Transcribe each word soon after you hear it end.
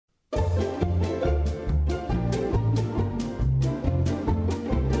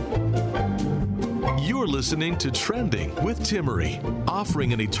You're listening to Trending with Timmerie,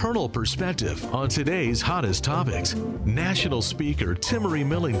 offering an eternal perspective on today's hottest topics. National speaker Timmerie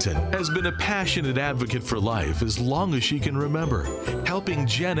Millington has been a passionate advocate for life as long as she can remember, helping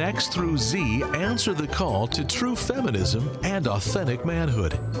Gen X through Z answer the call to true feminism and authentic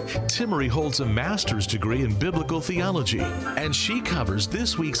manhood. Timmerie holds a master's degree in biblical theology, and she covers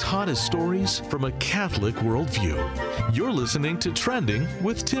this week's hottest stories from a Catholic worldview. You're listening to Trending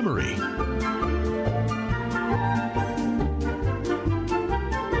with Timmerie.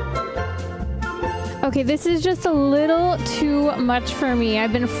 Okay, this is just a little too much for me.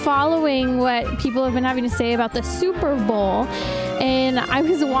 I've been following what people have been having to say about the Super Bowl, and I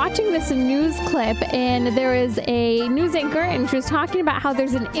was watching this news clip, and there is a news anchor, and she was talking about how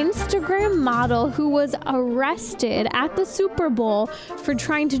there's an Instagram model who was arrested at the Super Bowl for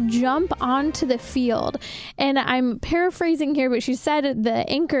trying to jump onto the field. And I'm paraphrasing here, but she said, the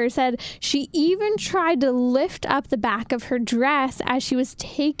anchor said, she even tried to lift up the back of her dress as she was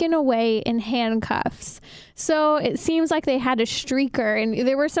taken away in handcuffs. So it seems like they had a streaker, and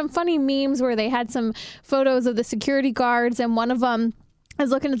there were some funny memes where they had some photos of the security guards, and one of them is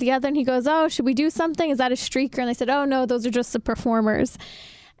looking at the other and he goes, "Oh, should we do something? Is that a streaker?" And they said, "Oh no, those are just the performers."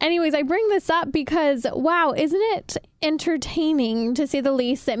 Anyways, I bring this up because, wow, isn't it entertaining, to say the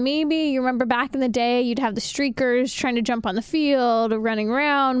least, that maybe you remember back in the day, you'd have the streakers trying to jump on the field, running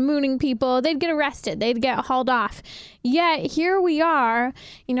around, mooning people. They'd get arrested. They'd get hauled off. Yet here we are,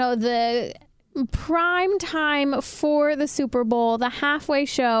 the prime time for the Super Bowl, the halftime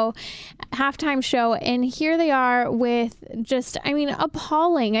show, and here they are with just,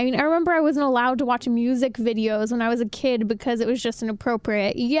 appalling. I remember I wasn't allowed to watch music videos when I was a kid because it was just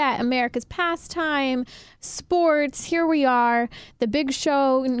inappropriate. Yet America's pastime, sports, here we are, the big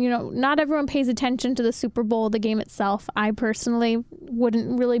show. Not everyone pays attention to the Super Bowl, the game itself. I personally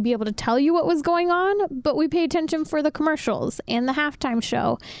wouldn't really be able to tell you what was going on, but we pay attention for the commercials and the halftime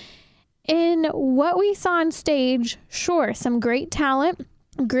show. In what we saw on stage, sure, some great talent,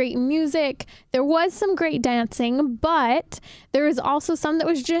 great music. There was some great dancing, but there was also some that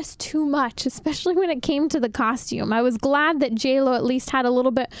was just too much, especially when it came to the costume. I was glad that J-Lo at least had a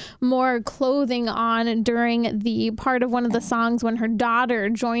little bit more clothing on during the part of one of the songs when her daughter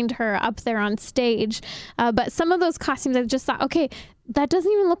joined her up there on stage. But some of those costumes, I just thought, okay, that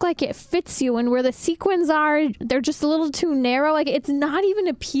doesn't even look like it fits you. And where the sequins are, they're just a little too narrow. Like, it's not even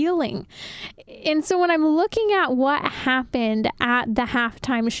appealing. And so when I'm looking at what happened at the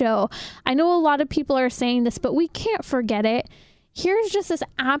halftime show, I know a lot of people are saying this, but we can't forget it. Here's just this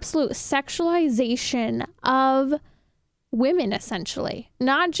absolute sexualization of women, essentially.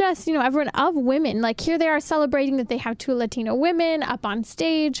 Not just, everyone, of women. Like, here they are celebrating that they have 2 Latino women up on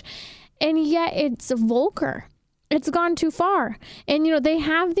stage, and yet it's vulgar. It's gone too far. And, they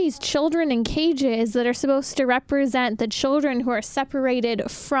have these children in cages that are supposed to represent the children who are separated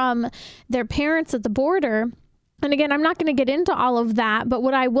from their parents at the border. And again, I'm not going to get into all of that, but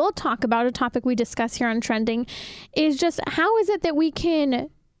what I will talk about, a topic we discuss here on Trending, is just how is it that we can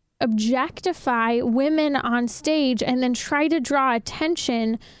objectify women on stage and then try to draw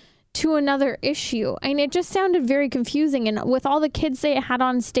attention to another issue. And it just sounded very confusing. And with all the kids they had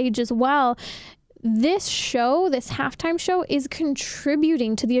on stage as well, this halftime show is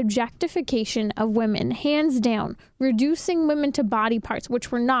contributing to the objectification of women, hands down, reducing women to body parts,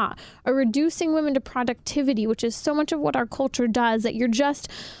 which we're not, or reducing women to productivity, which is so much of what our culture does, that you're just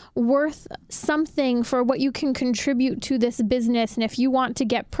worth something for what you can contribute to this business. And if you want to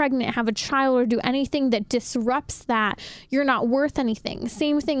get pregnant, have a child, or do anything that disrupts that, you're not worth anything.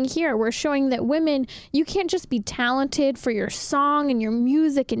 Same thing here. We're showing that women, you can't just be talented for your song and your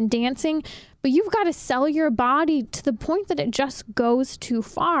music and dancing, but you've got to sell your body to the point that it just goes too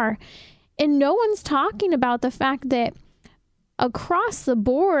far. And no one's talking about the fact that across the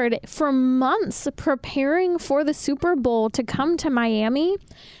board, for months preparing for the Super Bowl to come to Miami,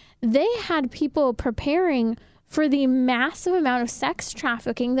 they had people preparing for the massive amount of sex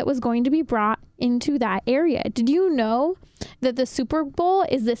trafficking that was going to be brought into that area. Did you know that the Super Bowl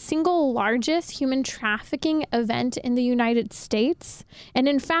is the single largest human trafficking event in the United States? And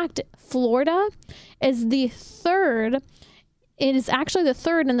in fact, Florida is the third. It is actually the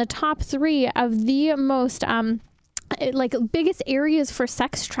third in the top 3 of the most biggest areas for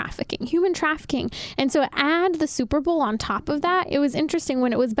sex trafficking, human trafficking. And so add the Super Bowl on top of that. It was interesting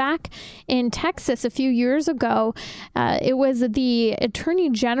when it was back in Texas a few years ago. It was the Attorney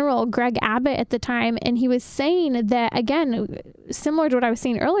General, Greg Abbott at the time, and he was saying that, again, similar to what I was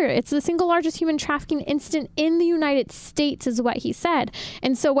saying earlier, it's the single largest human trafficking incident in the United States is what he said.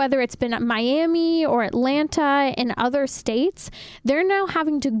 And so whether it's been at Miami or Atlanta and other states, they're now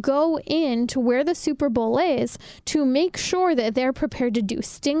having to go into where the Super Bowl is to make sure that they're prepared to do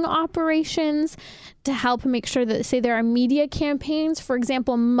sting operations, to help make sure that, say, there are media campaigns. For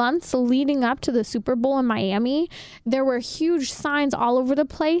example, months leading up to the Super Bowl in Miami, there were huge signs all over the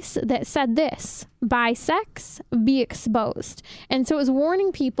place that said this: buy sex, be exposed. And so it was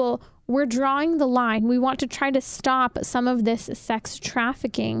warning people, we're drawing the line. We want to try to stop some of this sex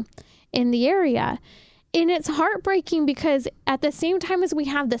trafficking in the area. And it's heartbreaking because at the same time as we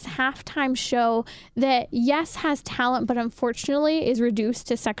have this halftime show that, yes, has talent, but unfortunately is reduced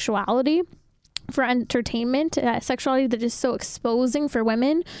to sexuality for entertainment, sexuality that is so exposing for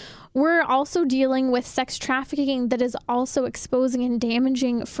women, we're also dealing with sex trafficking that is also exposing and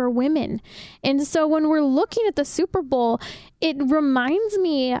damaging for women. And so when we're looking at the Super Bowl, it reminds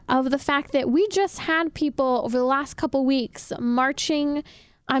me of the fact that we just had people over the last couple weeks marching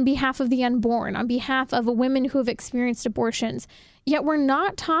on behalf of the unborn, on behalf of women who have experienced abortions. Yet we're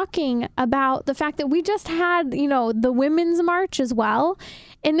not talking about the fact that we just had, the Women's March as well.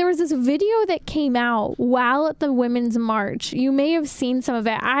 And there was this video that came out while at the Women's March. You may have seen some of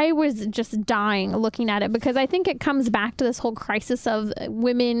it. I was just dying looking at it because I think it comes back to this whole crisis of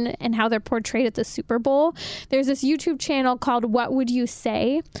women and how they're portrayed at the Super Bowl. There's this YouTube channel called What Would You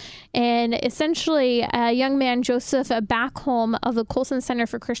Say? And essentially a young man, Joseph Backholm of the Colson Center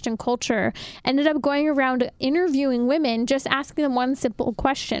for Christian Culture, ended up going around interviewing women, just asking them one simple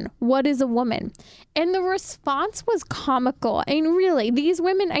question: what is a woman? And the response was comical. And really, these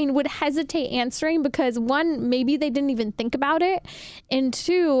women would hesitate answering because, one, maybe they didn't even think about it. And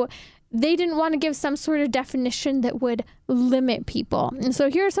two, they didn't want to give some sort of definition that would limit people. And so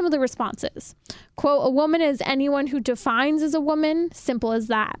here are some of the responses. Quote, "A woman is anyone who defines as a woman. Simple as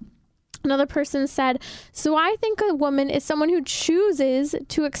that." Another person said, "So I think a woman is someone who chooses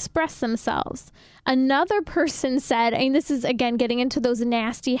to express themselves." Another person said, and this is, again, getting into those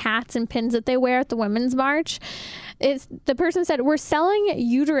nasty hats and pins that they wear at the Women's March. The person said, "We're selling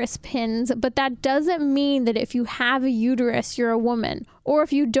uterus pins, but that doesn't mean that if you have a uterus, you're a woman. Or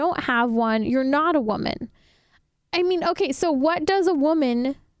if you don't have one, you're not a woman." I mean, okay, so what does a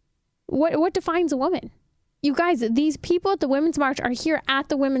woman, what defines a woman? You guys, these people at the Women's March are here at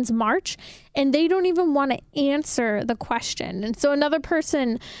the Women's March, and they don't even want to answer the question. And so another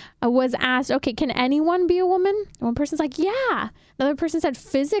person was asked, okay, can anyone be a woman? One person's like, yeah. Another person said,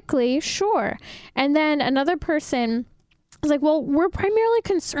 physically, sure. And then another person was like, well, we're primarily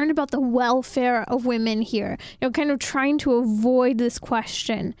concerned about the welfare of women here, kind of trying to avoid this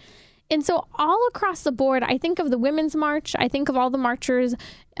question. And so all across the board, I think of the Women's March, I think of all the marchers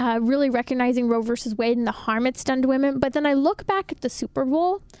really recognizing Roe versus Wade and the harm it's done to women. But then I look back at the Super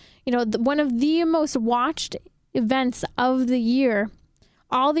Bowl, one of the most watched events of the year,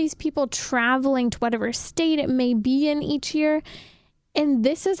 all these people traveling to whatever state it may be in each year. And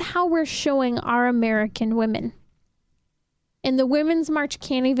this is how we're showing our American women. And the Women's March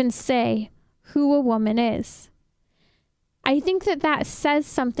can't even say who a woman is. I think that says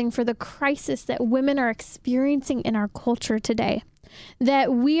something for the crisis that women are experiencing in our culture today.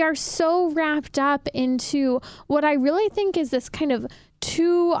 That we are so wrapped up into what I really think is this kind of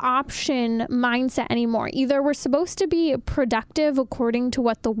two-option mindset anymore. Either we're supposed to be productive according to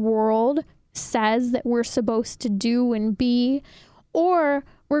what the world says that we're supposed to do and be, or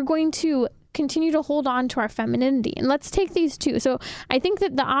we're going to continue to hold on to our femininity. And let's take these two. So I think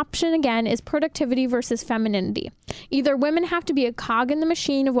that the option, again, is productivity versus femininity. Either women have to be a cog in the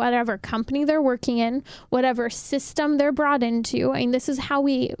machine of whatever company they're working in, whatever system they're brought into. And this is how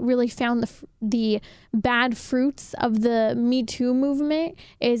we really found the bad fruits of the Me Too movement,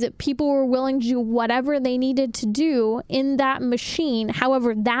 is that people were willing to do whatever they needed to do in that machine,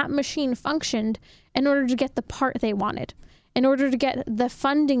 however that machine functioned, in order to get the part they wanted, in order to get the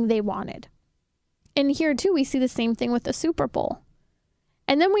funding they wanted. And here, too, we see the same thing with the Super Bowl.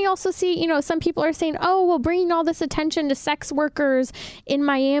 And then we also see, some people are saying, oh, well, bringing all this attention to sex workers in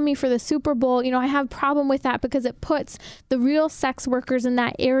Miami for the Super Bowl, I have a problem with that because it puts the real sex workers in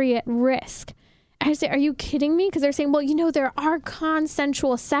that area at risk. I say, are you kidding me? Because they're saying, well, there are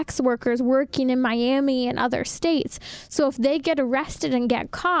consensual sex workers working in Miami and other states. So if they get arrested and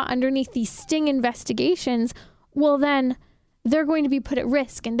get caught underneath these sting investigations, well, then they're going to be put at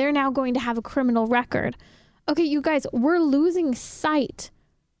risk and they're now going to have a criminal record. Okay, you guys, we're losing sight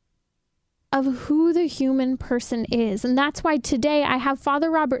of who the human person is. And that's why today I have Father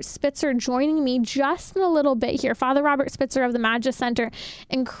Robert Spitzer joining me just in a little bit here. Father Robert Spitzer of the Magis Center,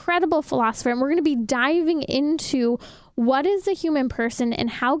 incredible philosopher. And we're going to be diving into what is the human person and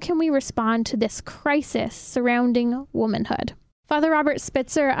how can we respond to this crisis surrounding womanhood. Father Robert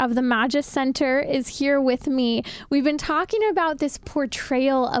Spitzer of the Magis Center is here with me. We've been talking about this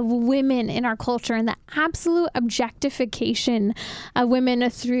portrayal of women in our culture and the absolute objectification of women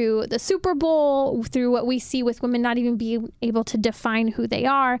through the Super Bowl, through what we see with women not even being able to define who they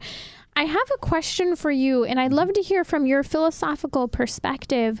are. I have a question for you, and I'd love to hear from your philosophical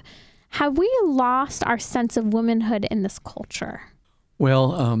perspective. Have we lost our sense of womanhood in this culture?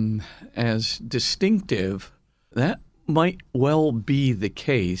 Well, as distinctive, that might well be the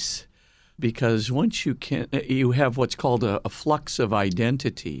case, because once you have what's called a flux of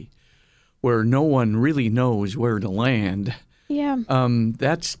identity, where no one really knows where to land. Yeah.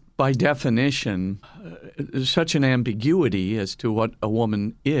 That's by definition such an ambiguity as to what a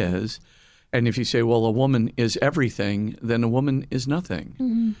woman is. And if you say, well, a woman is everything, then a woman is nothing.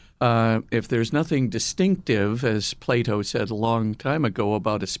 Mm-hmm. If there's nothing distinctive, as Plato said a long time ago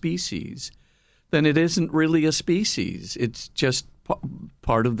about a species, then it isn't really a species. It's just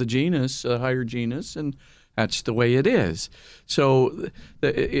part of the genus, a higher genus, and that's the way it is. So,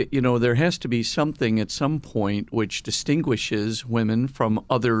 there has to be something at some point which distinguishes women from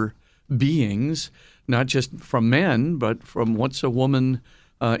other beings, not just from men, but from what's a woman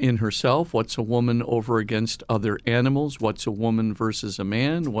in herself, what's a woman over against other animals, what's a woman versus a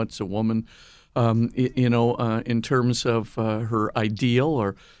man, what's a woman, in terms of her ideal,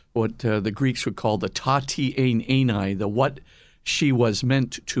 or what the Greeks would call the tati ein enai, the what she was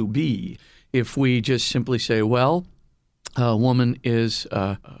meant to be. If we just simply say, well, a woman is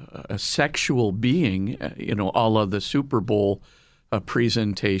a sexual being, a la the Super Bowl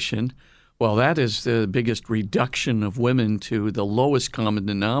presentation, well, that is the biggest reduction of women to the lowest common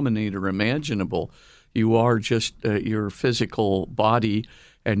denominator imaginable. You are just your physical body,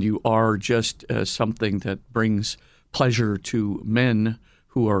 and you are just something that brings pleasure to men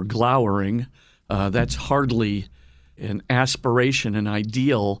who are glowering. That's hardly an aspiration, an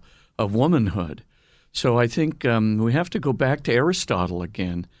ideal of womanhood. So I think we have to go back to Aristotle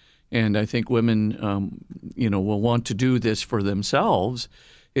again. And I think women, will want to do this for themselves,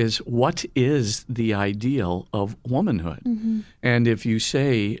 is what is the ideal of womanhood? Mm-hmm. And if you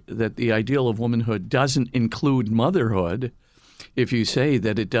say that the ideal of womanhood doesn't include motherhood, if you say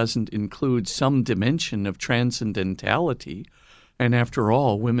that it doesn't include some dimension of transcendentality, and after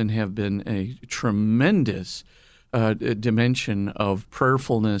all, women have been a tremendous dimension of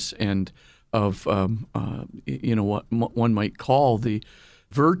prayerfulness and of, what one might call the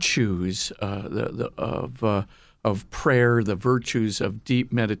virtues of prayer, the virtues of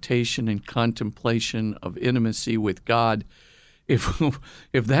deep meditation and contemplation, of intimacy with God. If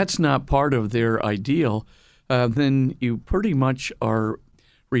that's not part of their ideal, then you pretty much are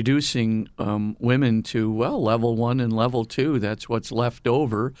reducing women to, level 1 and level 2. That's what's left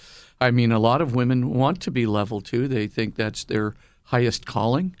over. I mean, a lot of women want to be level 2. They think that's their highest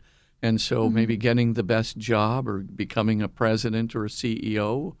calling. And so maybe getting the best job or becoming a president or a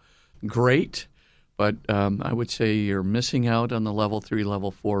CEO, great. But I would say you're missing out on the level 3,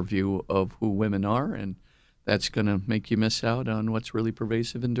 level 4 view of who women are. And that's going to make you miss out on what's really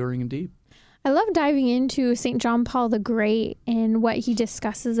pervasive, enduring, and deep. I love diving into St. John Paul the Great and what he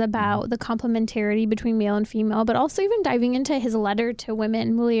discusses about the complementarity between male and female, but also even diving into his letter to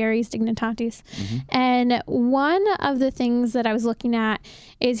women, Mulieris Dignitatis. Mm-hmm. And one of the things that I was looking at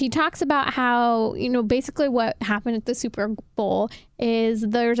is he talks about how, basically what happened at the Super Bowl is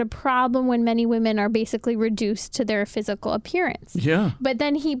there's a problem when many women are basically reduced to their physical appearance. Yeah. But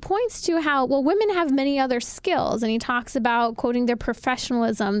then he points to how, women have many other skills, and he talks about quoting their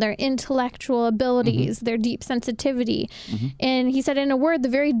professionalism, their intellectual abilities, their deep sensitivity. Mm-hmm. And he said, in a word, the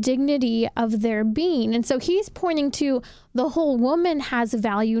very dignity of their being. And so he's pointing to the whole woman has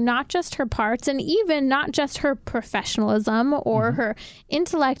value, not just her parts, and even not just her professionalism or her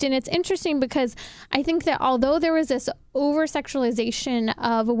intellect. And it's interesting because I think that although there was this over-sexualization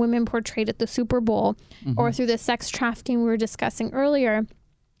of women portrayed at the Super Bowl or through the sex trafficking we were discussing earlier,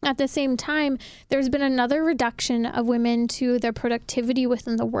 at the same time, there's been another reduction of women to their productivity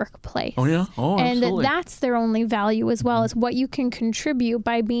within the workplace. Oh, yeah? Oh, and absolutely. That's their only value as well, as what you can contribute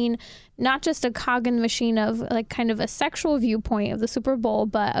by being not just a cog in the machine of like kind of a sexual viewpoint of the Super Bowl,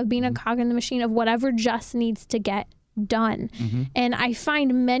 but of being a cog in the machine of whatever just needs to get done. And I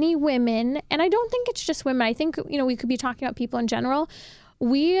find many women, and I don't think it's just women, I think, we could be talking about people in general.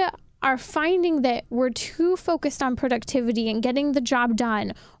 We are finding that we're too focused on productivity and getting the job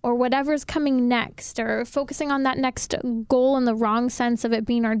done or whatever's coming next, or focusing on that next goal in the wrong sense of it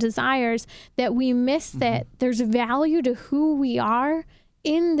being our desires, that we miss that there's value to who we are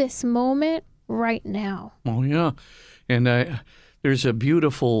in this moment right now. Oh, yeah. And there's a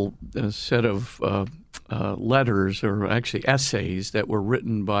beautiful set of letters, or actually essays, that were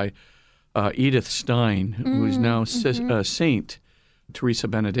written by Edith Stein, who is now Saint Teresa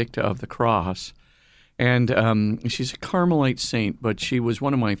Benedicta of the Cross. And she's a Carmelite saint, but she was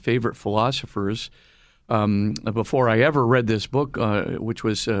one of my favorite philosophers before I ever read this book, which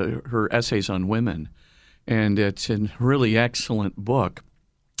was her Essays on Women. And it's a really excellent book.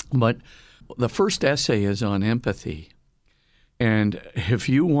 But the first essay is on empathy. And if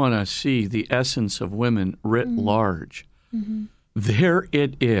you want to see the essence of women writ large, there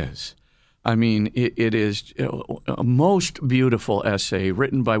it is. I mean, it is a most beautiful essay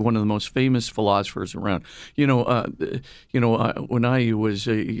written by one of the most famous philosophers around. When I was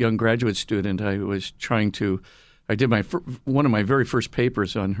a young graduate student, I did one of my very first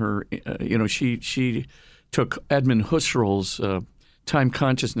papers on her. She took Edmund Husserl's time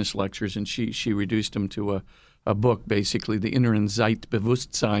consciousness lectures, and she reduced them to a book, basically the Inner und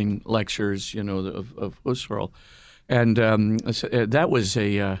Zeitbewusstsein lectures, of Husserl, and that was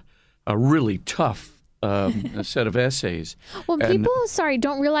a really tough set of essays. Well, people,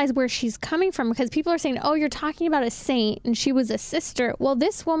 don't realize where she's coming from, because people are saying, oh, you're talking about a saint and she was a sister. Well,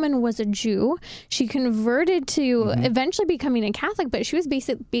 this woman was a Jew. She converted to eventually becoming a Catholic, but she was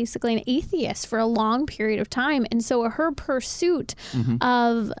basically an atheist for a long period of time. And so her pursuit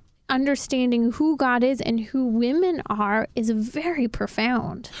of understanding who God is and who women are is very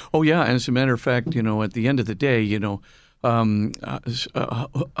profound. Oh, yeah. And as a matter of fact, at the end of the day,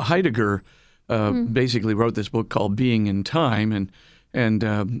 Heidegger basically wrote this book called Being in Time, and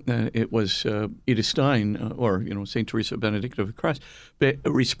it was Edith Stein, or Saint Teresa Benedicta of the Cross,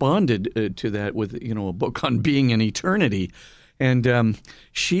 responded to that with a book on being in eternity, and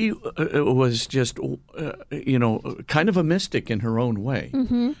she was just kind of a mystic in her own way,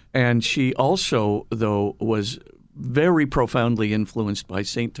 and she also, though, was very profoundly influenced by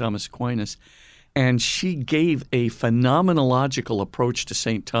St. Thomas Aquinas. And she gave a phenomenological approach to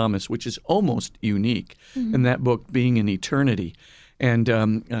St. Thomas, which is almost unique in that book, Being in Eternity. And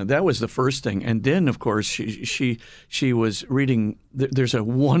that was the first thing. And then, of course, she was reading – there's a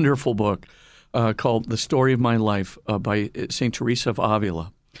wonderful book called The Story of My Life by St. Teresa of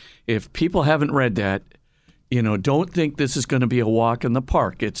Avila. If people haven't read that, don't think this is going to be a walk in the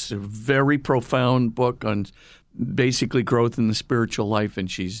park. It's a very profound book on basically growth in the spiritual life,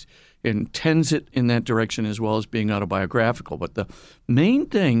 and she's – intends it in that direction as well as being autobiographical. But the main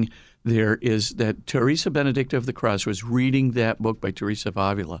thing there is that Teresa Benedicta of the Cross was reading that book by Teresa of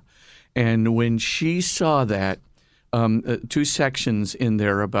Avila. And when she saw that, two sections in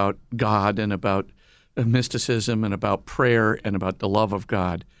there about God and about mysticism and about prayer and about the love of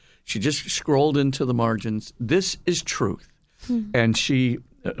God, she just scrolled into the margins. This is truth. And she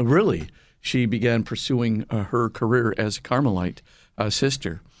began pursuing her career as a Carmelite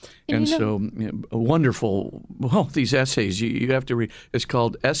sister. And so wonderful. Well, these essays you have to read. It's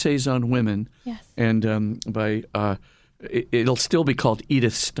called Essays on Women. Yes. And it'll still be called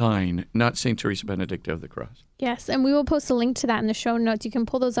Edith Stein, not St. Teresa Benedicta of the Cross. Yes, and we will post a link to that in the show notes. You can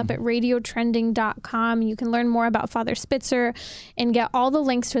pull those up at radiotrending.com. You can learn more about Father Spitzer and get all the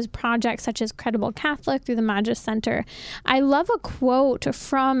links to his projects, such as Credible Catholic through the Magis Center. I love a quote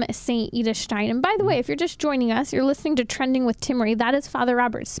from St. Edith Stein. And by the way, if you're just joining us, you're listening to Trending with Timmerie. That is Father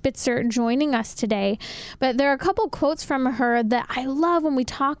Robert Spitzer joining us today. But there are a couple quotes from her that I love when we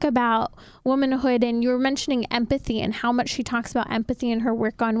talk about womanhood. And you were mentioning empathy and how much she talks about empathy in her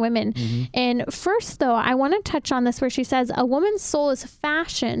work on women. And first, though, I want to touch on this where she says, a woman's soul is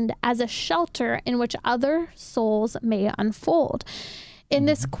fashioned as a shelter in which other souls may unfold. And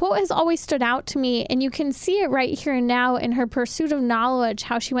this quote has always stood out to me, and you can see it right here and now in her pursuit of knowledge,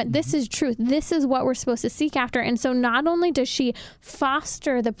 how she went, this is truth, this is what we're supposed to seek after. And so not only does she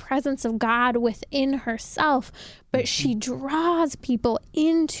foster the presence of God within herself, but she draws people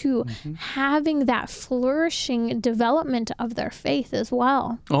into having that flourishing development of their faith as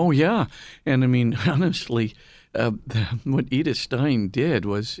well. Oh, yeah. And I mean, honestly, what Edith Stein did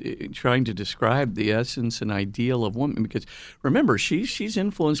was trying to describe the essence and ideal of woman, because remember, she's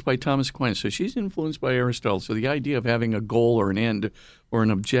influenced by Thomas Aquinas, so she's influenced by Aristotle. So the idea of having a goal or an end or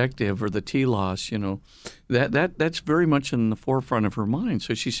an objective or the telos, that's very much in the forefront of her mind.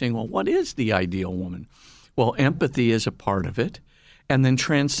 So she's saying, well, what is the ideal woman? Well, empathy is a part of it. And then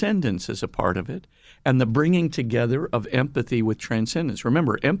transcendence is a part of it. And the bringing together of empathy with transcendence.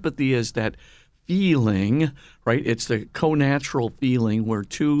 Remember, empathy is that feeling, right? It's the co-natural feeling where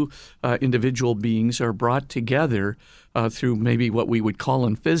two individual beings are brought together through maybe what we would call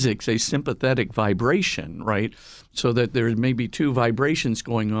in physics a sympathetic vibration, right? So that there may be two vibrations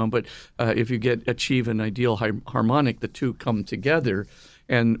going on, but if you achieve an ideal harmonic, the two come together.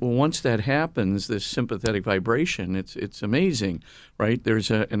 And once that happens, this sympathetic vibration, it's amazing, right? There's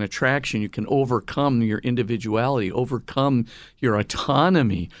an attraction. You can overcome your individuality, overcome your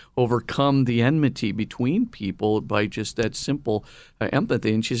autonomy, overcome the enmity between people by just that simple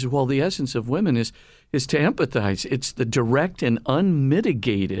empathy. And she says, well, the essence of women is to empathize. It's the direct and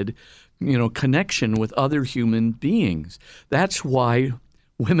unmitigated, connection with other human beings. That's why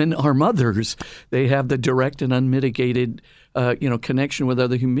women are mothers. They have the direct and unmitigated connection with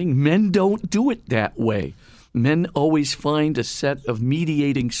other human beings. Men don't do it that way. Men always find a set of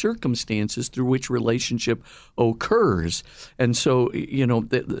mediating circumstances through which relationship occurs. And so,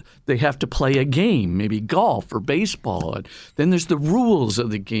 they have to play a game, maybe golf or baseball. And then there's the rules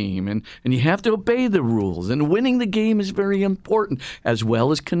of the game, and you have to obey the rules. And winning the game is very important, as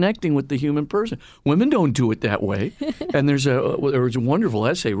well as connecting with the human person. Women don't do it that way. And there was a wonderful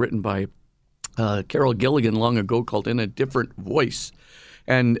essay written by Carol Gilligan long ago called "In a Different Voice,"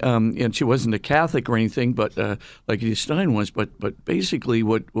 and she wasn't a Catholic or anything, but like Edith Stein was. But basically,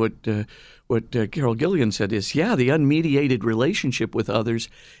 what Carol Gilligan said is, the unmediated relationship with others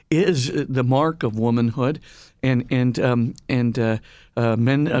is the mark of womanhood, and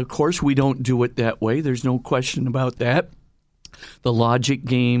men, of course, we don't do it that way. There's no question about that. The logic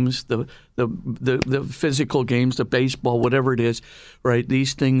games, the physical games, the baseball, whatever it is, right?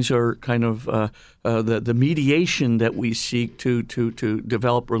 These things are kind of the mediation that we seek to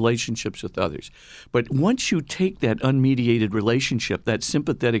develop relationships with others. But once you take that unmediated relationship, that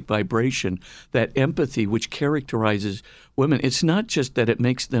sympathetic vibration, that empathy, which characterizes women, it's not just that it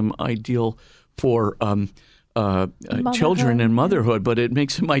makes them ideal for children and motherhood, but it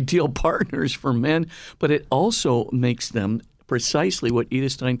makes them ideal partners for men. But it also makes them precisely what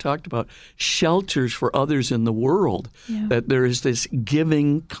Edith Stein talked about, shelters for others in the world, that there is this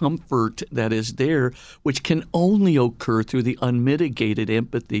giving comfort that is there, which can only occur through the unmitigated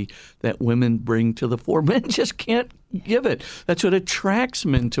empathy that women bring to the fore. Men just can't give it. That's what attracts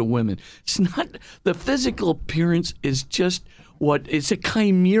men to women. It's not the physical appearance is just it's a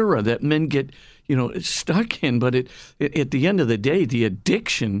chimera that men get stuck in, but at the end of the day, the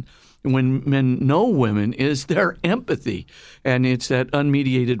addiction when men know women is their empathy, and it's that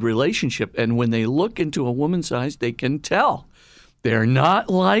unmediated relationship. And when they look into a woman's eyes, they can tell they're not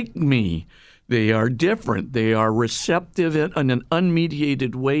like me. They are different. They are receptive in an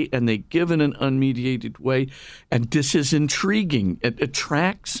unmediated way, and they give in an unmediated way. And this is intriguing. It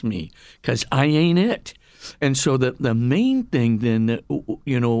attracts me because I ain't it. And so the main thing then,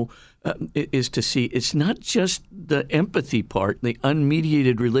 is to see it's not just the empathy part, the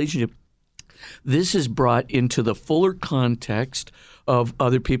unmediated relationship. This is brought into the fuller context of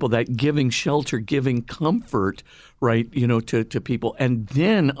other people, that giving shelter, giving comfort, right, to people. And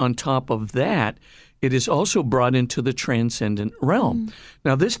then on top of that, it is also brought into the transcendent realm.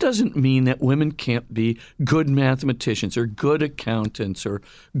 Now, this doesn't mean that women can't be good mathematicians or good accountants or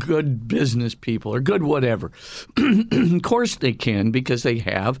good business people or good whatever. Of course they can, because they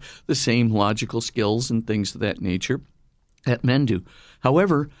have the same logical skills and things of that nature that men do.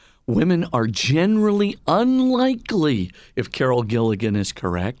 However, women are generally unlikely, if Carol Gilligan is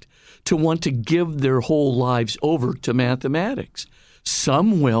correct, to want to give their whole lives over to mathematics.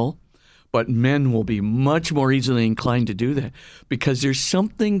 Some will, but men will be much more easily inclined to do that because there's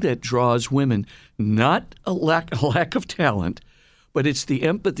something that draws women, not a lack of talent, but it's the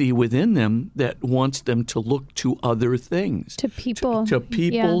empathy within them that wants them to look to other things. To people. To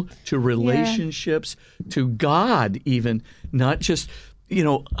people, to relationships, to God even, not just,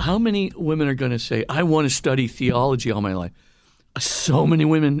 how many women are going to say, I want to study theology all my life? So many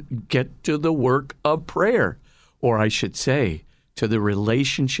women get to the work of prayer, or I should say, to the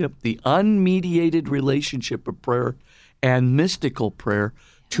relationship, the unmediated relationship of prayer and mystical prayer,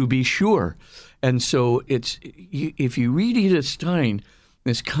 to be sure. And so if you read Edith Stein,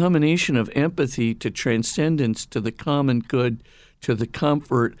 this combination of empathy to transcendence, to the common good, to the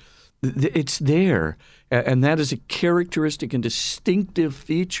comfort, it's there. And that is a characteristic and distinctive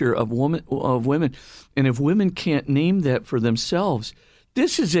feature of women. And if women can't name that for themselves,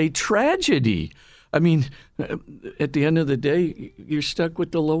 this is a tragedy. I mean, at the end of the day, you're stuck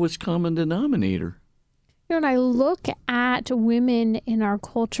with the lowest common denominator. And I look at women in our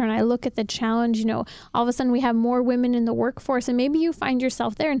culture and I look at the challenge, all of a sudden we have more women in the workforce, and maybe you find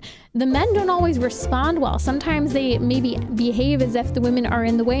yourself there and the men don't always respond well. Sometimes they maybe behave as if the women are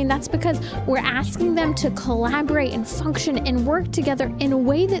in the way, and that's because we're asking them to collaborate and function and work together in a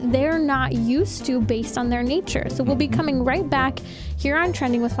way that they're not used to based on their nature. So we'll be coming right back here on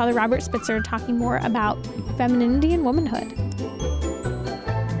Trending with Father Robert Spitzer, talking more about femininity and womanhood.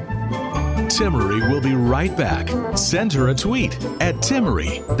 Timmerie will be right back. Send her a tweet at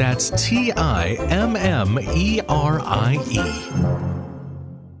Timmerie. That's TIMMERIE.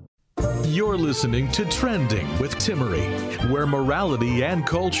 You're listening to Trending with Timmerie, where morality and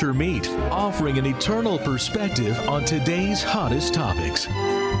culture meet, offering an eternal perspective on today's hottest topics.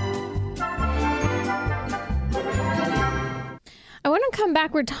 I want to come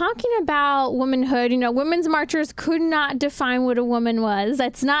back. We're talking about womanhood. Women's marchers could not define what a woman was.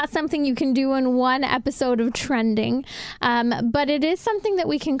 That's not something you can do in one episode of Trending. But it is something that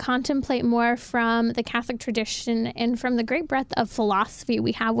we can contemplate more from the Catholic tradition and from the great breadth of philosophy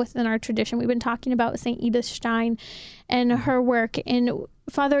we have within our tradition. We've been talking about St. Edith Stein and her work. And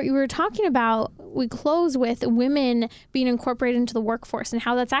Father, you were talking about, we close with women being incorporated into the workforce and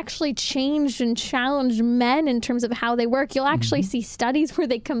how that's actually changed and challenged men in terms of how they work. You'll actually see studies where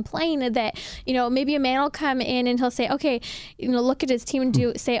they complain that, maybe a man will come in and he'll say, okay, look at his team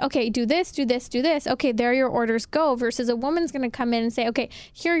and say, okay, do this, do this, do this. Okay, there are your orders, go. Versus a woman's going to come in and say, okay,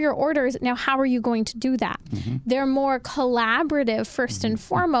 here are your orders. Now, how are you going to do that? They're more collaborative first and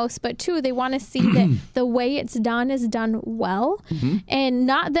foremost, but two, they want to see that the way it's done is done well. And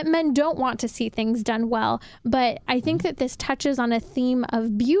not that men don't want to see things done well, but I think that this touches on a theme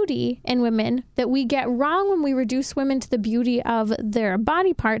of beauty in women that we get wrong when we reduce women to the beauty of their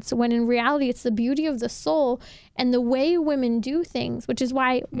body parts, when in reality it's the beauty of the soul and the way women do things, which is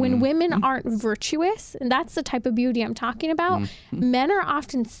why when women aren't virtuous, and that's the type of beauty I'm talking about, men are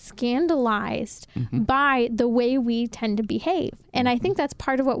often scandalized by the way we tend to behave. And I think that's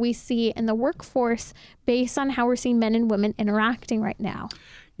part of what we see in the workforce based on how we're seeing men and women interacting right now.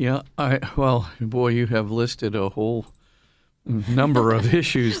 Yeah, well, boy, you have listed a whole number of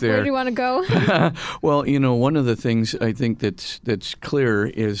issues there. Where do you want to go? Well, one of the things I think that's clear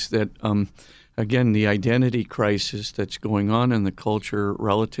is that, again, the identity crisis that's going on in the culture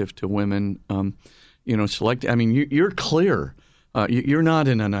relative to women, you're clear. You're not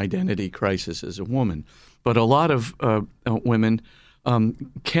in an identity crisis as a woman, but a lot of women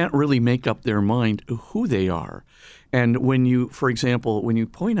can't really make up their mind who they are. And when you, for example, when you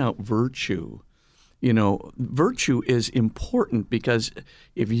point out virtue, virtue is important because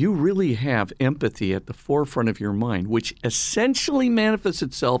if you really have empathy at the forefront of your mind, which essentially manifests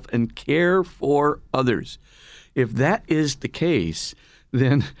itself in care for others, if that is the case,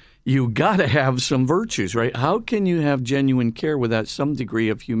 then you got to have some virtues, right? How can you have genuine care without some degree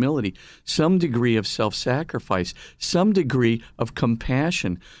of humility, some degree of self-sacrifice, some degree of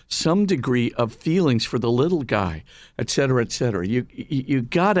compassion, some degree of feelings for the little guy, et cetera, et cetera? You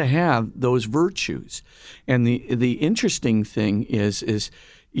got to have those virtues. And the interesting thing is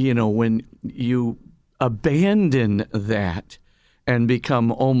when you abandon that and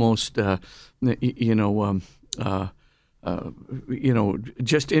become almost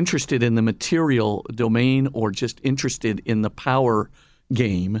just interested in the material domain or just interested in the power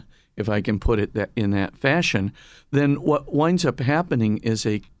game, if I can put it in that fashion, then what winds up happening is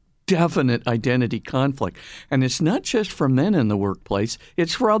a definite identity conflict. And it's not just for men in the workplace,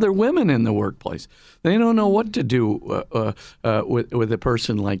 it's for other women in the workplace. They don't know what to do with a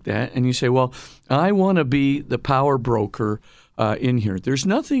person like that. And you say, well, I want to be the power broker in here. There's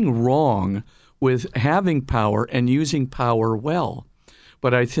nothing wrong with having power and using power well.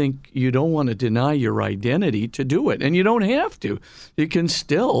 But I think you don't want to deny your identity to do it. And you don't have to. You can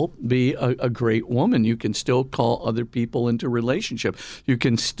still be a great woman. You can still call other people into relationship. You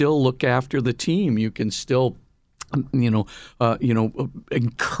can still look after the team. You can still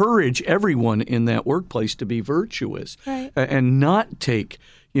encourage everyone in that workplace to be virtuous, right, and not take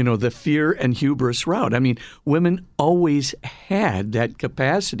the fear and hubris route. I mean, women always had that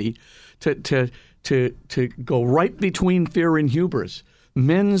capacity to go right between fear and hubris.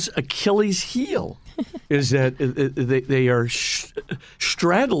 Men's Achilles heel is that they are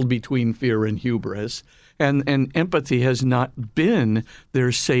straddled between fear and hubris, and empathy has not been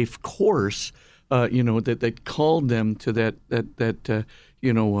their safe course. That called them to that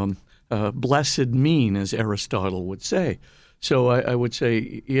blessed mean, as Aristotle would say. So I would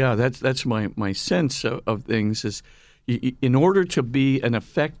say, yeah, that's my sense of things is, in order to be an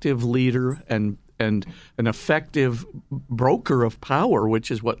effective leader and and an effective broker of power,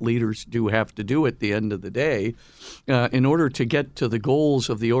 which is what leaders do have to do at the end of the day, in order to get to the goals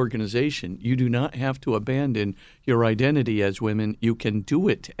of the organization. You do not have to abandon your identity as women. You can do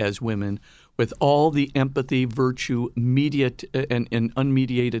it as women with all the empathy, virtue, mediate and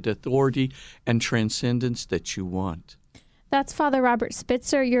unmediated authority and transcendence that you want. That's Father Robert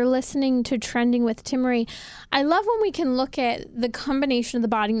Spitzer. You're listening to Trending with Timmerie. I love when we can look at the combination of the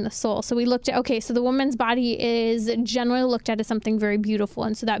body and the soul. So we looked at, okay, so the woman's body is generally looked at as something very beautiful.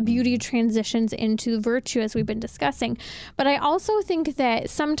 And so that beauty transitions into virtue, as we've been discussing. But I also think that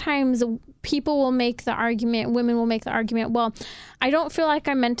sometimes people will make the argument, women will make the argument, well, I don't feel like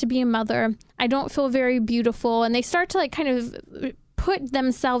I'm meant to be a mother. I don't feel very beautiful. And they start to kind of put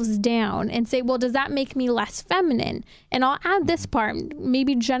themselves down and say, well, does that make me less feminine? And I'll add this part,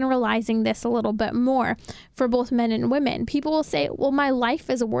 maybe generalizing this a little bit more for both men and women. People will say, well, my life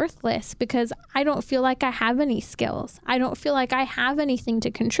is worthless because I don't feel like I have any skills. I don't feel like I have anything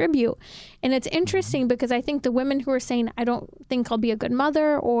to contribute. And it's interesting because I think the women who are saying, I don't think I'll be a good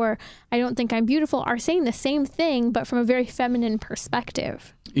mother, or I don't think I'm beautiful, are saying the same thing, but from a very feminine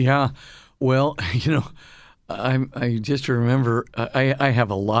perspective. Yeah. Well, I just remember I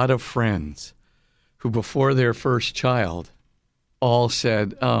have a lot of friends who, before their first child, all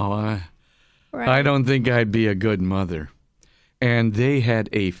said, I don't think I'd be a good mother. And they had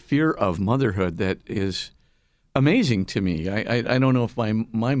a fear of motherhood that is amazing to me. I don't know if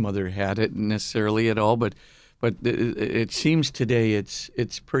my mother had it necessarily at all, but it seems today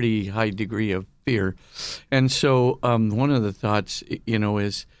it's pretty high degree of fear. And so one of the thoughts,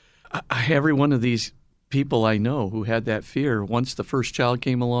 is every one of these people I know who had that fear, once the first child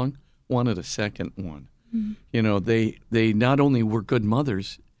came along, wanted a second one. Mm-hmm. They not only were good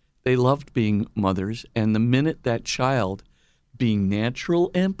mothers, they loved being mothers. And the minute that child, being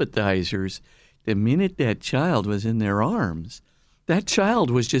natural empathizers, the minute that child was in their arms, that child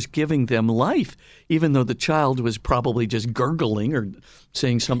was just giving them life, even though the child was probably just gurgling or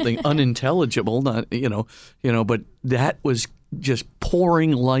saying something unintelligible, but that was just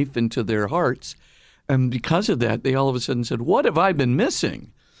pouring life into their hearts. And because of that, they all of a sudden said, what have I been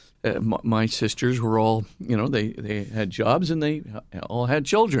missing? My sisters were all, they had jobs and they all had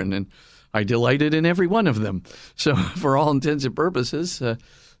children, and I delighted in every one of them. So for all intents and purposes, I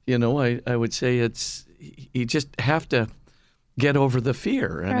would say you just have to get over the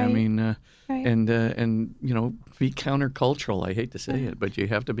fear. And right. I mean, right. and be countercultural. I hate to say it, but you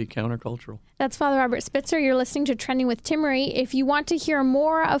have to be countercultural. That's Father Robert Spitzer. You're listening to Trending with Timmerie. If you want to hear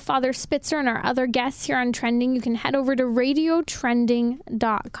more of Father Spitzer and our other guests here on Trending, you can head over to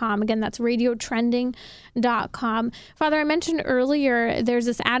radiotrending.com. Again, that's radiotrending.com. Father, I mentioned earlier, there's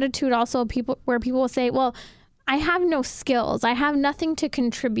this attitude also where people will say, well, I have no skills. I have nothing to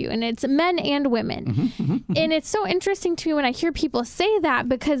contribute. And it's men and women. Mm-hmm, mm-hmm. And it's so interesting to me when I hear people say that,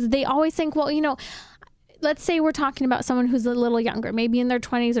 because they always think, well, let's say we're talking about someone who's a little younger, maybe in their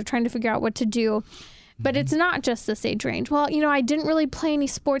 20s, or trying to figure out what to do. But it's not just this age range. Well, I didn't really play any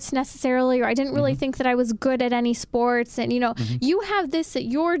sports necessarily, or I didn't really think that I was good at any sports. And, you have this that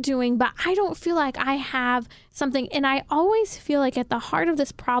you're doing, but I don't feel like I have something. And I always feel like at the heart of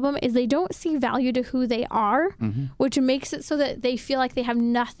this problem is they don't see value to who they are, which makes it so that they feel like they have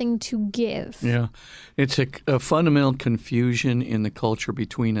nothing to give. Yeah. It's a fundamental confusion in the culture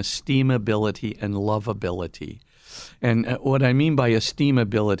between esteemability and lovability. And what I mean by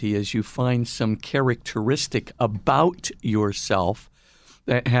esteemability is you find some characteristic about yourself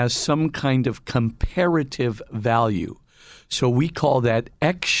that has some kind of comparative value. So we call that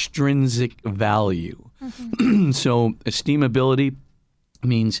extrinsic value. Mm-hmm. So esteemability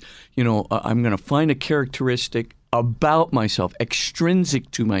means, I'm going to find a characteristic about myself,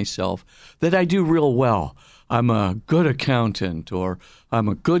 extrinsic to myself, that I do real well. I'm a good accountant, or I'm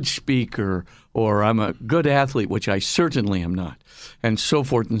a good speaker, or I'm a good athlete, which I certainly am not, and so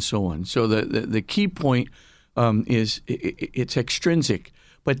forth and so on. So the key point is it's extrinsic.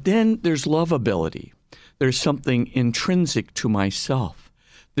 But then there's lovability. There's something intrinsic to myself.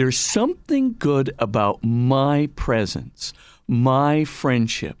 There's something good about my presence, my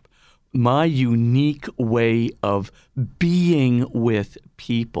friendship, my unique way of being with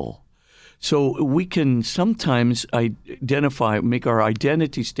people. So we can sometimes make our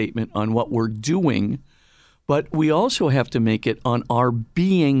identity statement on what we're doing, but we also have to make it on our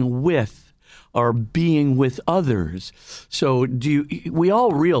being with others. So we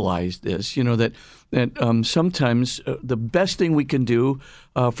all realize this, that sometimes the best thing we can do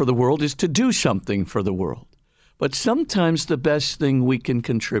for the world is to do something for the world. But sometimes the best thing we can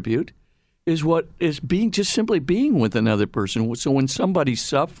contribute is simply being with another person. So when somebody's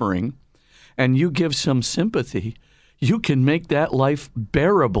suffering, and you give some sympathy, you can make that life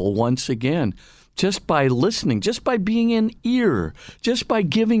bearable once again. Just by listening, just by being an ear, just by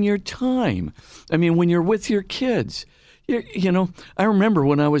giving your time. I mean, when you're with your kids, I remember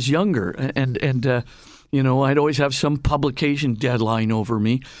when I was younger and I'd always have some publication deadline over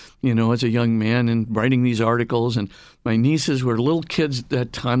me, as a young man and writing these articles. And my nieces were little kids at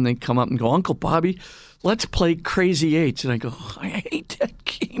that time. They'd come up and go, Uncle Bobby, let's play Crazy Eights. And I go, I hate that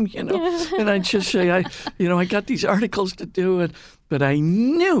game, And I'd just say, I got these articles to do. But I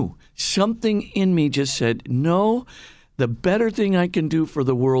knew something in me just said, no, the better thing I can do for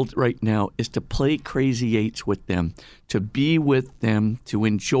the world right now is to play Crazy Eights with them, to be with them, to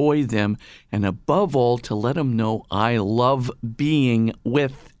enjoy them, and above all, to let them know I love being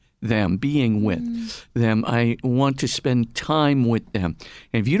with them. I want to spend time with them.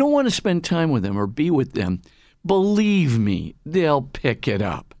 And if you don't want to spend time with them or be with them, believe me, they'll pick it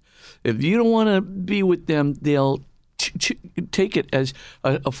up. If you don't want to be with them, they'll take it as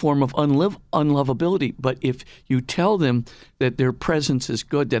a form of unlovability. But if you tell them that their presence is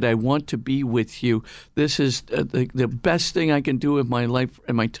good, that I want to be with you, this is the best thing I can do with my life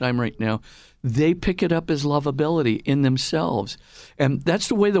and my time right now, they pick it up as lovability in themselves. And that's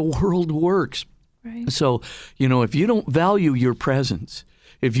the way the world works. Right. So, if you don't value your presence,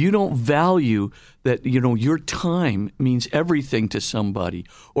 if you don't value that, your time means everything to somebody,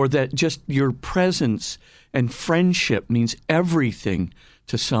 or that just your presence and friendship means everything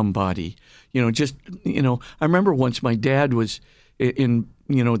to somebody, I remember once my dad was in,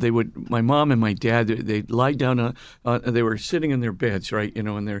 my mom and my dad, they'd lie down, they were sitting in their beds, right,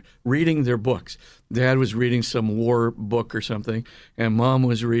 and they're reading their books. Dad was reading some war book or something, and Mom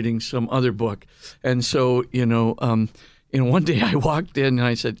was reading some other book. And so, one day I walked in and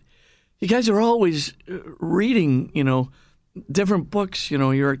I said, you guys are always reading, different books,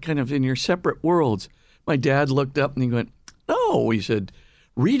 you're kind of in your separate worlds. My dad looked up and he went, no, he said,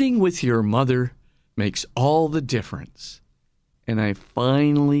 reading with your mother makes all the difference. And I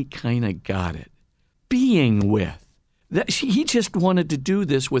finally kind of got it. Being with. He just wanted to do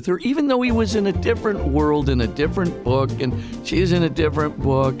this with her, even though he was in a different world, in a different book, and she's in a different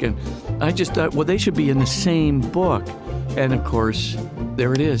book. And I just thought, well, they should be in the same book. And of course,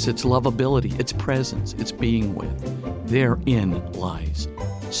 there it is. It's lovability. It's presence. It's being with. Therein lies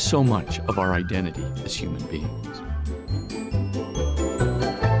so much of our identity as human beings.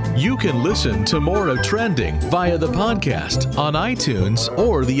 You can listen to more of Trending via the podcast on iTunes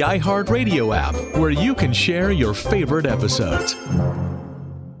or the iHeartRadio app, where you can share your favorite episodes.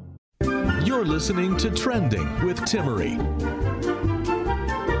 You're listening to Trending with Timmerie.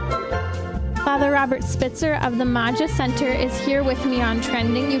 Father Robert Spitzer of the Maggia Center is here with me on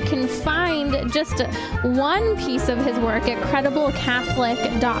Trending. You can find just one piece of his work at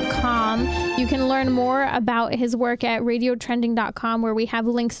crediblecatholic.com. You can learn more about his work at radiotrending.com, where we have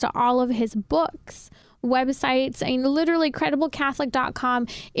links to all of his books, websites. I mean, literally, crediblecatholic.com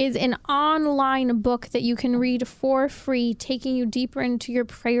is an online book that you can read for free, taking you deeper into your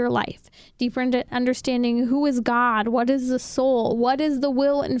prayer life, deeper into understanding who is God, what is the soul, what is the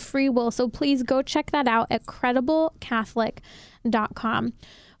will and free will. So please go check that out at crediblecatholic.com.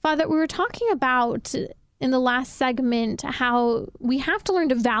 Father, we were talking about in the last segment how we have to learn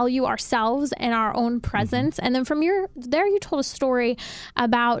to value ourselves and our own presence. And then from you told a story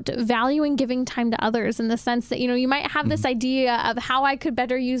about valuing giving time to others, in the sense that, you might have this idea of how I could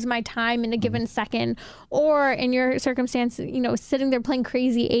better use my time in a given second, or in your circumstance, sitting there playing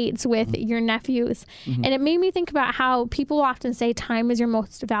Crazy Eights with your nephews. And it made me think about how people often say time is your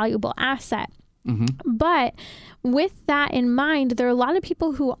most valuable asset. But with that in mind, there are a lot of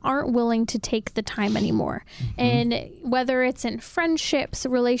people who aren't willing to take the time anymore. And whether it's in friendships,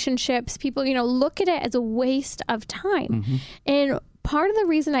 relationships, people, look at it as a waste of time. And part of the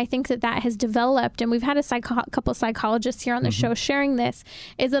reason I think that has developed, and we've had a couple psychologists here on the show sharing this,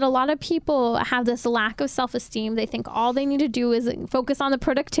 is that a lot of people have this lack of self-esteem. They think all they need to do is focus on the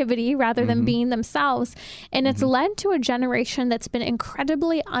productivity rather than being themselves. And it's led to a generation that's been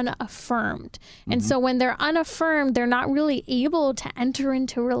incredibly unaffirmed. And so when they're unaffirmed, they're not really able to enter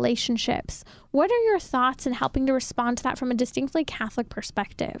into relationships. What are your thoughts in helping to respond to that from a distinctly Catholic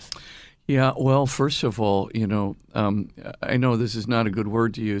perspective? Yeah, well, first of all, I know this is not a good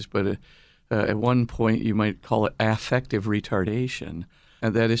word to use, but at one point you might call it affective retardation.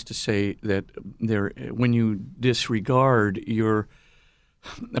 And that is to say that when you disregard your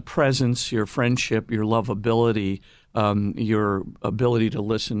presence, your friendship, your lovability, your ability to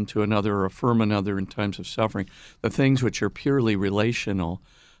listen to another or affirm another in times of suffering, the things which are purely relational,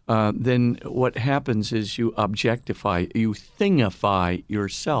 then what happens is you objectify, you thingify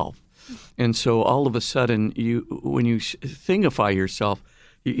yourself. And so all of a sudden, when you thingify yourself,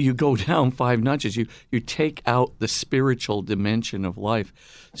 you go down 5 notches. You take out the spiritual dimension of life.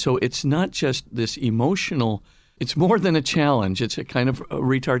 So it's not just this emotional. It's more than a challenge. It's a kind of a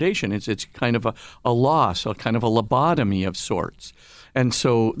retardation. It's kind of a loss, a kind of a lobotomy of sorts. And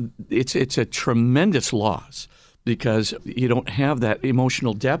so it's a tremendous loss because you don't have that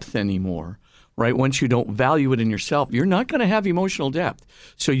emotional depth anymore. Right? Once you don't value it in yourself, you're not going to have emotional depth.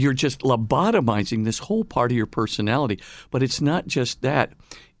 So you're just lobotomizing this whole part of your personality. But it's not just that.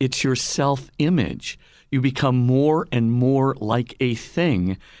 It's your self-image. You become more and more like a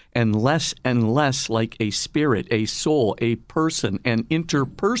thing and less like a spirit, a soul, a person, an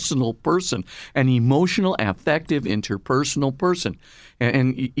interpersonal person, an emotional, affective, interpersonal person.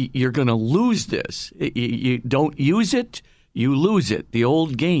 And you're going to lose this. You don't use it, you lose it, the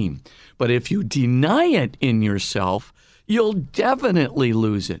old game. But if you deny it in yourself, you'll definitely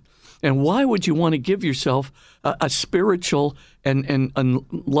lose it. And why would you want to give yourself a spiritual and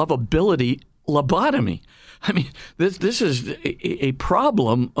lovability lobotomy? I mean, this is a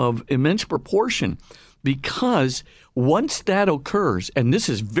problem of immense proportion because once that occurs, and this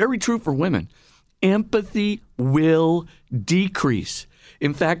is very true for women, empathy will decrease.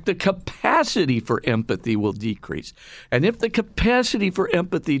 In fact, the capacity for empathy will decrease. And if the capacity for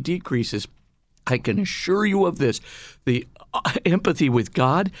empathy decreases, I can assure you of this, the empathy with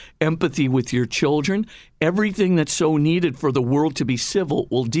God, empathy with your children, everything that's so needed for the world to be civil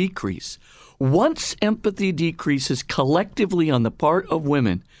will decrease. Once empathy decreases collectively on the part of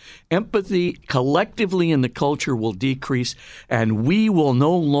women, empathy collectively in the culture will decrease, and we will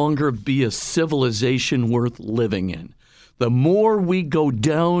no longer be a civilization worth living in. The more we go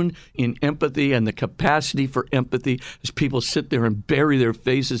down in empathy and the capacity for empathy as people sit there and bury their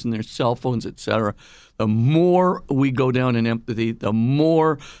faces in their cell phones, etc., the more we go down in empathy, the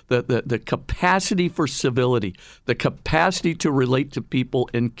more the capacity for civility, the capacity to relate to people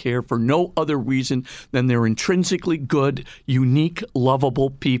and care for no other reason than they're intrinsically good, unique, lovable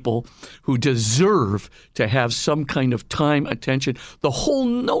people who deserve to have some kind of time, attention. The whole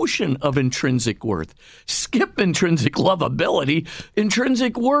notion of intrinsic worth. Skip intrinsic lovability.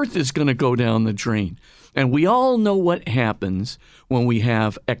 Intrinsic worth is going to go down the drain. And we all know what happens when we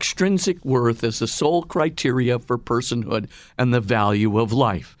have extrinsic worth as the sole criteria for personhood and the value of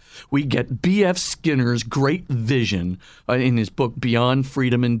life. We get B.F. Skinner's great vision in his book Beyond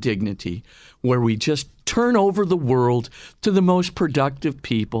Freedom and Dignity, where we just turn over the world to the most productive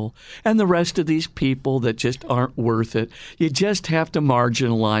people, and the rest of these people that just aren't worth it, you just have to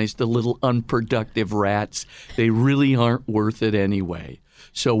marginalize the little unproductive rats. They really aren't worth it anyway.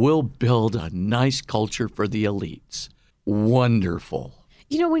 So we'll build a nice culture for the elites. Wonderful.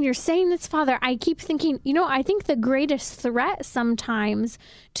 You know, when you're saying this, Father, I keep thinking, I think the greatest threat sometimes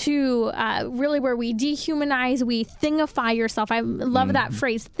to really where we dehumanize, we thingify yourself. I love that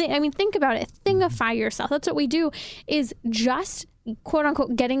phrase. Think about it. Thingify yourself. That's what we do, is just, quote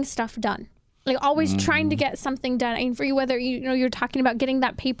unquote, getting stuff done. Like always trying to get something done. I mean, for you, whether you're talking about getting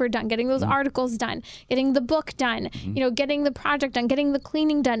that paper done, getting those articles done, getting the book done, getting the project done, getting the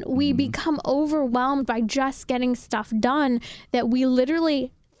cleaning done. We become overwhelmed by just getting stuff done that we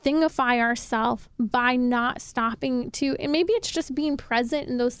literally thingify ourselves by not stopping to, and maybe it's just being present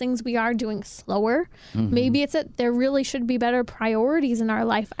in those things we are doing slower. Maybe it's that there really should be better priorities in our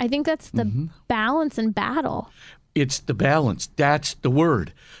life. I think that's the balance and battle. It's the balance. That's the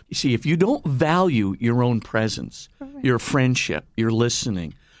word. You see, if you don't value your own presence, your friendship, your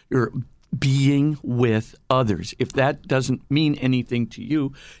listening, your being with others, if that doesn't mean anything to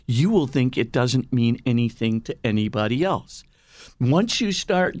you, you will think it doesn't mean anything to anybody else. Once you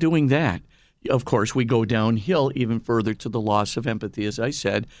start doing that, of course, we go downhill even further to the loss of empathy, as I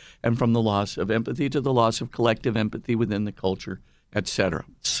said, and from the loss of empathy to the loss of collective empathy within the culture, etc.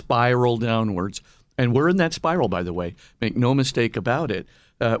 Spiral downwards. And we're in that spiral, by the way. Make no mistake about it.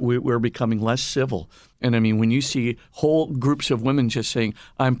 We're becoming less civil. And I mean, when you see whole groups of women just saying,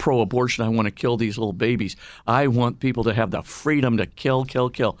 I'm pro-abortion, I want to kill these little babies. I want people to have the freedom to kill.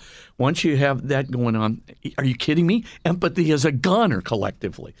 Once you have that going on, are you kidding me? Empathy is a goner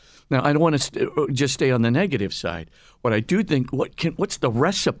collectively. Now, I don't want to just stay on the negative side. What I do think, what's the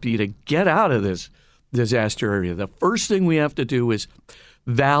recipe to get out of this disaster area? The first thing we have to do is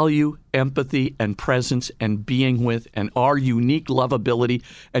value, empathy, and presence and being with and our unique lovability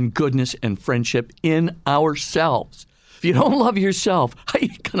and goodness and friendship in ourselves. If you don't love yourself, how are you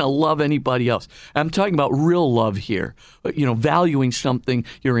going to love anybody else? I'm talking about real love here. Valuing something,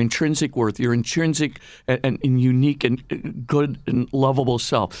 your intrinsic worth, your intrinsic and unique and good and lovable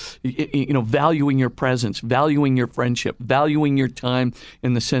self. Valuing your presence, valuing your friendship, valuing your time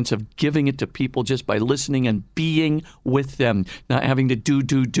in the sense of giving it to people just by listening and being with them, not having to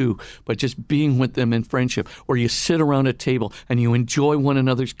do, but just being with them in friendship. Or you sit around a table and you enjoy one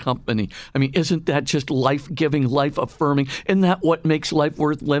another's company. I mean, isn't that just life-giving, life-affirming? Isn't that what makes life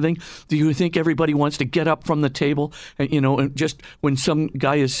worth living? Do you think everybody wants to get up from the table and just when some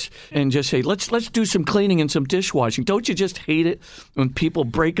guy is and just say, let's do some cleaning and some dishwashing? Don't you just hate it when people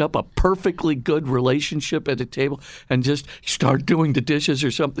break up a perfectly good relationship at a table and just start doing the dishes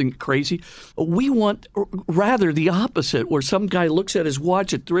or something crazy? We want rather the opposite, where some guy looks at his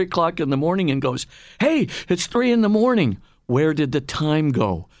watch at 3 o'clock in the morning and goes, hey, it's 3 in the morning. Where did the time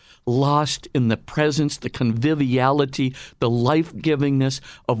go? Lost in the presence, the conviviality, the life-givingness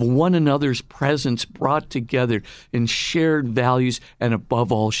of one another's presence brought together in shared values and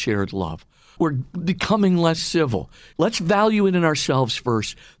above all shared love. We're becoming less civil. Let's value it in ourselves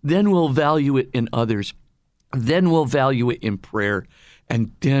first. Then we'll value it in others. Then we'll value it in prayer.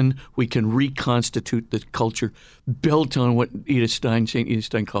 And then we can reconstitute the culture built on what St. Edith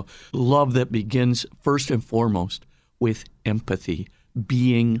Stein called love that begins first and foremost with empathy,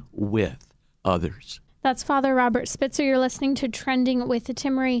 being with others. That's Father Robert Spitzer. You're listening to Trending with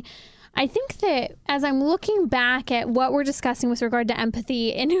Timmerie. I think that as I'm looking back at what we're discussing with regard to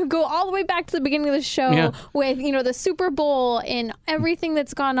empathy, and go all the way back to the beginning of the show with, the Super Bowl and everything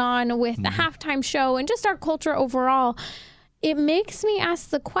that's gone on with the halftime show and just our culture overall, it makes me ask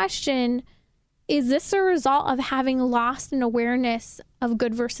the question, is this a result of having lost an awareness of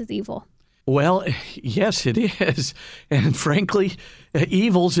good versus evil? Well, yes, it is. And frankly,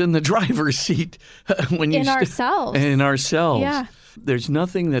 evil's in the driver's seat when you ourselves. In ourselves. Yeah. There's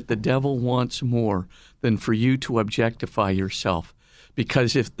nothing that the devil wants more than for you to objectify yourself.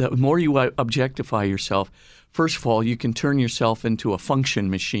 Because if the more you objectify yourself, first of all, you can turn yourself into a function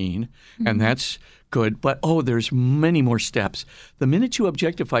machine, and that's good. But, there's many more steps. The minute you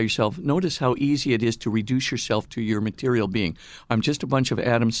objectify yourself, notice how easy it is to reduce yourself to your material being. I'm just a bunch of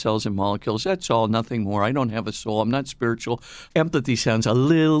atoms, cells, and molecules. That's all, nothing more. I don't have a soul. I'm not spiritual. Empathy sounds a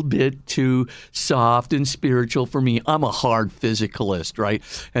little bit too soft and spiritual for me. I'm a hard physicalist, right?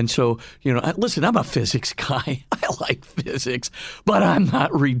 And so, listen, I'm a physics guy. I like physics, but I'm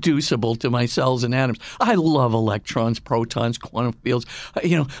not reducible to my cells and atoms. I love electrons, protons, quantum fields,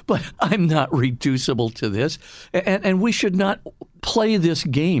 but I'm not reducible to this. And we should not play this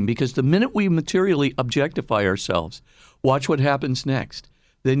game, because the minute we materially objectify ourselves, watch what happens next.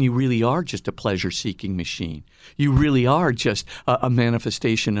 Then you really are just a pleasure-seeking machine. You really are just a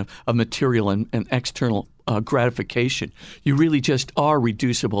manifestation of material and external gratification. You really just are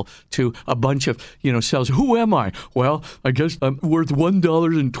reducible to a bunch of, cells. Who am I? Well, I guess I'm worth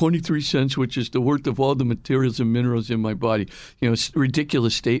 $1.23, which is the worth of all the materials and minerals in my body.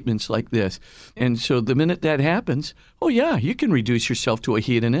 Ridiculous statements like this. And so the minute that happens, you can reduce yourself to a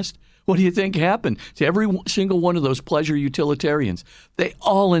hedonist. What do you think happened to every single one of those pleasure utilitarians? They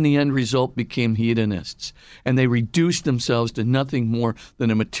all, in the end result, became hedonists, and they reduced themselves to nothing more than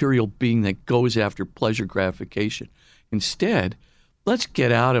a material being that goes after pleasure gratification. Instead, let's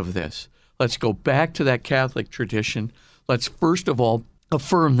get out of this. Let's go back to that Catholic tradition. Let's first of all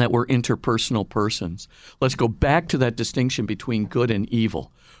affirm that we're interpersonal persons. Let's go back to that distinction between good and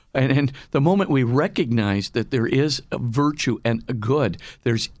evil. And the moment we recognize that there is a virtue and a good,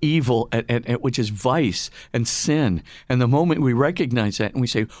 there's evil, which is vice and sin. And the moment we recognize that and we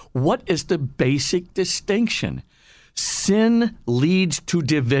say, what is the basic distinction? Sin leads to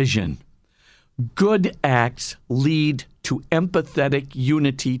division. Good acts lead to empathetic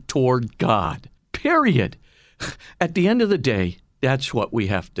unity toward God. Period. At the end of the day, that's what we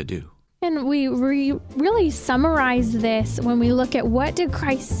have to do. And we really summarize this when we look at what did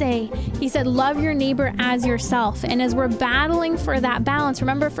Christ say. He said, love your neighbor as yourself. And as we're battling for that balance,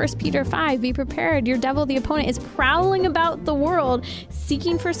 remember 1 Peter 5, be prepared. Your devil, the opponent, is prowling about the world,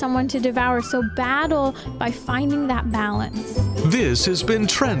 seeking for someone to devour. So battle by finding that balance. This has been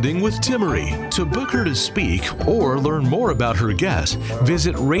Trending with Timmerie. To book her to speak or learn more about her guests,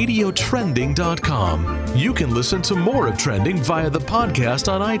 visit radiotrending.com. You can listen to more of Trending via the podcast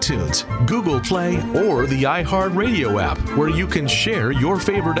on iTunes, Google Play, or the iHeartRadio app, where you can share your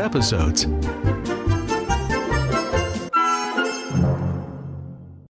favorite episodes.